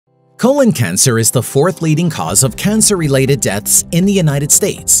Colon cancer is the fourth leading cause of cancer-related deaths in the United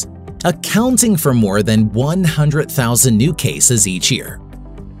States, accounting for more than 100,000 new cases each year.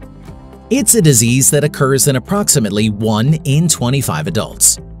 It's a disease that occurs in approximately 1 in 25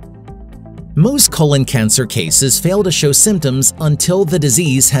 adults. Most colon cancer cases fail to show symptoms until the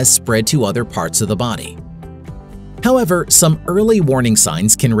disease has spread to other parts of the body. However, some early warning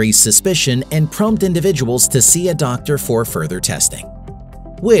signs can raise suspicion and prompt individuals to see a doctor for further testing,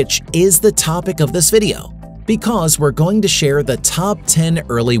 which is the topic of this video, because we're going to share the top 10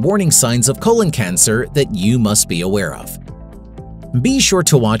 early warning signs of colon cancer that you must be aware of. Be sure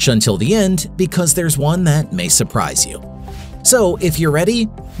to watch until the end because there's one that may surprise you. So if you're ready,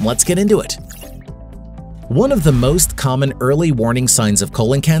 let's get into it. One of the most common early warning signs of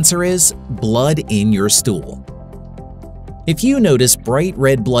colon cancer is blood in your stool. If you notice bright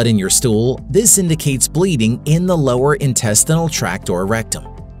red blood in your stool, this indicates bleeding in the lower intestinal tract or rectum.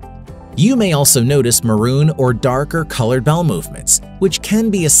 You may also notice maroon or darker colored bowel movements, which can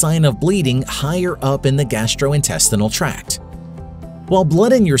be a sign of bleeding higher up in the gastrointestinal tract. While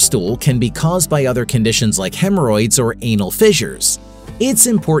blood in your stool can be caused by other conditions like hemorrhoids or anal fissures, it's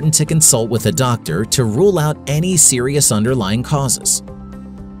important to consult with a doctor to rule out any serious underlying causes.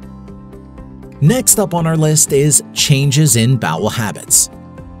 Next up on our list is changes in bowel habits.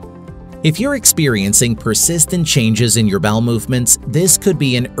 If you're experiencing persistent changes in your bowel movements, this could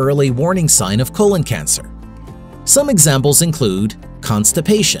be an early warning sign of colon cancer. Some examples include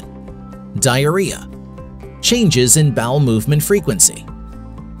constipation, diarrhea, changes in bowel movement frequency,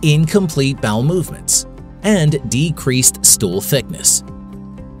 incomplete bowel movements, and decreased stool thickness.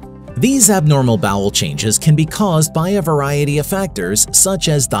 These abnormal bowel changes can be caused by a variety of factors such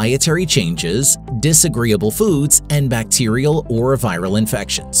as dietary changes, disagreeable foods, and bacterial or viral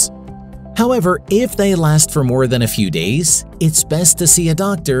infections. However, if they last for more than a few days, it's best to see a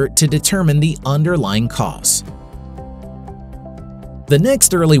doctor to determine the underlying cause. The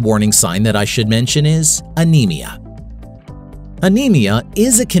next early warning sign that I should mention is anemia. Anemia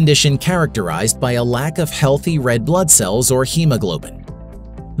is a condition characterized by a lack of healthy red blood cells or hemoglobin.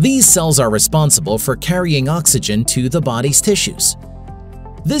 These cells are responsible for carrying oxygen to the body's tissues.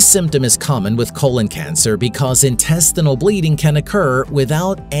 This symptom is common with colon cancer because intestinal bleeding can occur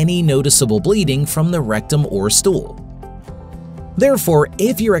without any noticeable bleeding from the rectum or stool. Therefore,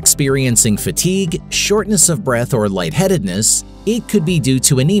 if you're experiencing fatigue, shortness of breath, or lightheadedness, it could be due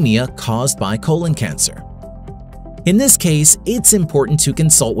to anemia caused by colon cancer. In this case, it's important to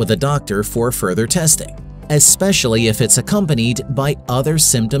consult with a doctor for further testing, especially if it's accompanied by other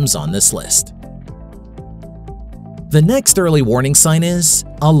symptoms on this list. The next early warning sign is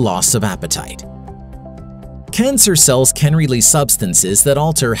a loss of appetite. Cancer cells can release substances that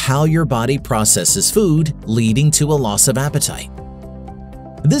alter how your body processes food, leading to a loss of appetite.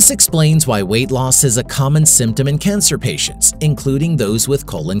 This explains why weight loss is a common symptom in cancer patients, including those with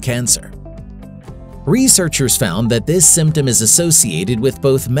colon cancer. Researchers found that this symptom is associated with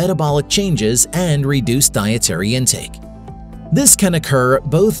both metabolic changes and reduced dietary intake. This can occur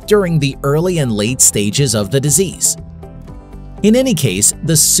both during the early and late stages of the disease. In any case,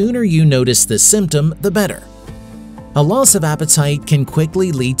 the sooner you notice this symptom, the better. A loss of appetite can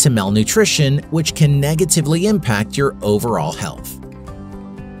quickly lead to malnutrition, which can negatively impact your overall health.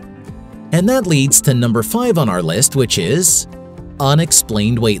 And that leads to number 5 on our list, which is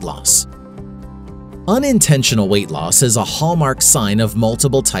unexplained weight loss. Unintentional weight loss is a hallmark sign of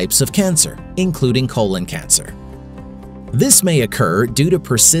multiple types of cancer, including colon cancer. This may occur due to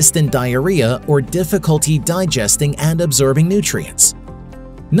persistent diarrhea or difficulty digesting and absorbing nutrients.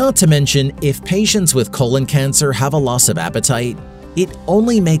 Not to mention, if patients with colon cancer have a loss of appetite, it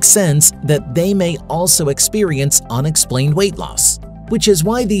only makes sense that they may also experience unexplained weight loss, which is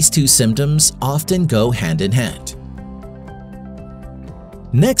why these two symptoms often go hand in hand.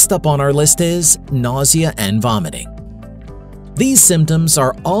 Next up on our list is nausea and vomiting. These symptoms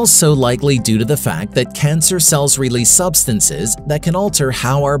are also likely due to the fact that cancer cells release substances that can alter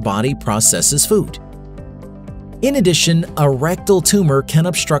how our body processes food. In addition, a rectal tumor can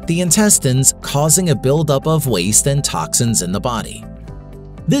obstruct the intestines, causing a buildup of waste and toxins in the body.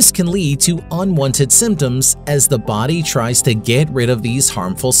 This can lead to unwanted symptoms as the body tries to get rid of these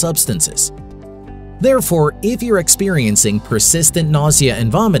harmful substances. Therefore, if you're experiencing persistent nausea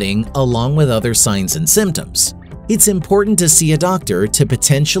and vomiting along with other signs and symptoms, it's important to see a doctor to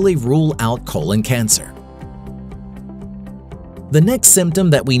potentially rule out colon cancer. The next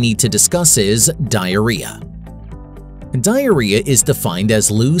symptom that we need to discuss is diarrhea. Diarrhea is defined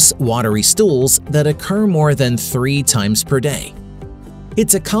as loose, watery stools that occur more than 3 times per day.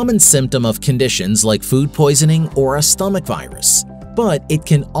 It's a common symptom of conditions like food poisoning or a stomach virus, but it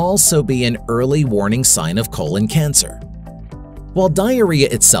can also be an early warning sign of colon cancer. While diarrhea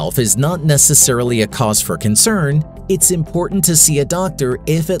itself is not necessarily a cause for concern, it's important to see a doctor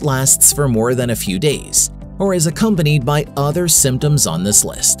if it lasts for more than a few days or is accompanied by other symptoms on this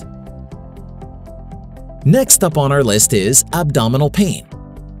list. Next up on our list is abdominal pain.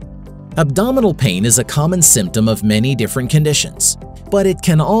 Abdominal pain is a common symptom of many different conditions, but it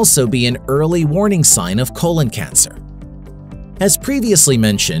can also be an early warning sign of colon cancer. As previously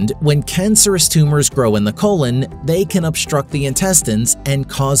mentioned, when cancerous tumors grow in the colon, they can obstruct the intestines and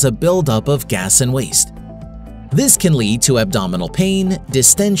cause a buildup of gas and waste. This can lead to abdominal pain,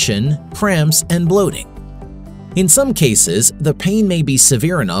 distension, cramps, and bloating. In some cases, the pain may be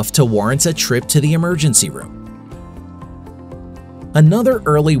severe enough to warrant a trip to the emergency room. Another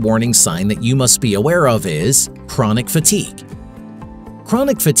early warning sign that you must be aware of is chronic fatigue.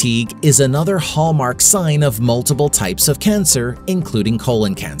 Chronic fatigue is another hallmark sign of multiple types of cancer, including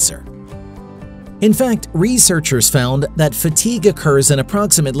colon cancer. In fact, researchers found that fatigue occurs in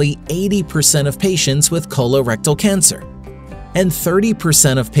approximately 80% of patients with colorectal cancer, and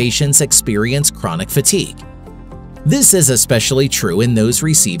 30% of patients experience chronic fatigue. This is especially true in those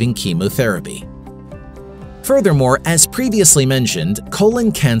receiving chemotherapy. Furthermore, as previously mentioned,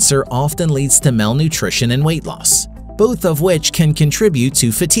 colon cancer often leads to malnutrition and weight loss, both of which can contribute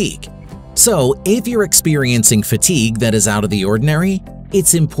to fatigue. So, if you're experiencing fatigue that is out of the ordinary,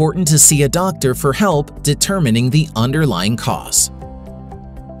 it's important to see a doctor for help determining the underlying cause.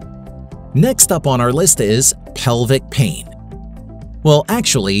 Next up on our list is pelvic pain. Well,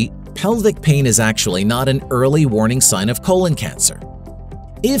 actually, pelvic pain is actually not an early warning sign of colon cancer.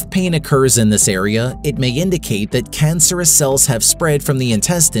 If pain occurs in this area, it may indicate that cancerous cells have spread from the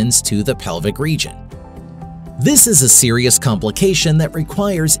intestines to the pelvic region. This is a serious complication that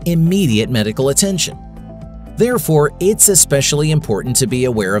requires immediate medical attention. Therefore, it's especially important to be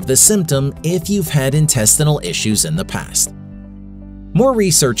aware of this symptom if you've had intestinal issues in the past. More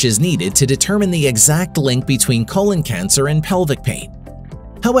research is needed to determine the exact link between colon cancer and pelvic pain.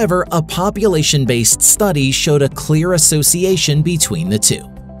 However, a population-based study showed a clear association between the two.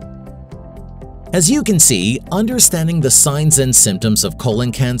 As you can see, understanding the signs and symptoms of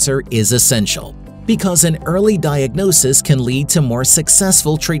colon cancer is essential because an early diagnosis can lead to more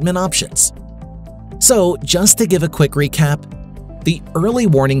successful treatment options. So, just to give a quick recap, the early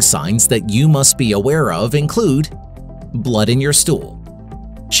warning signs that you must be aware of include blood in your stool,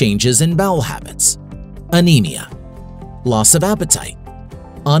 changes in bowel habits, anemia, loss of appetite,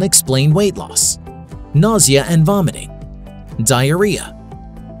 unexplained weight loss, nausea and vomiting, diarrhea,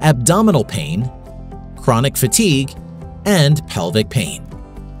 abdominal pain, chronic fatigue, and pelvic pain.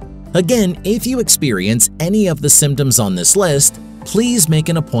 Again, if you experience any of the symptoms on this list, please make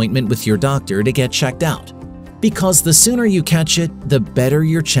an appointment with your doctor to get checked out, because the sooner you catch it, the better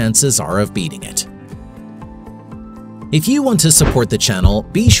your chances are of beating it. If you want to support the channel,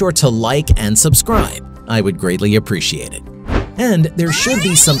 be sure to like and subscribe. I would greatly appreciate it. And there should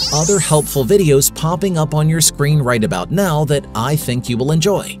be some other helpful videos popping up on your screen right about now that I think you will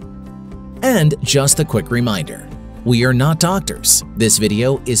enjoy. And just a quick reminder, we are not doctors. This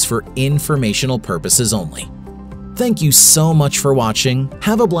video is for informational purposes only. Thank you so much for watching,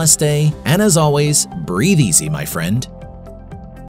 have a blessed day, and as always, breathe easy, my friend.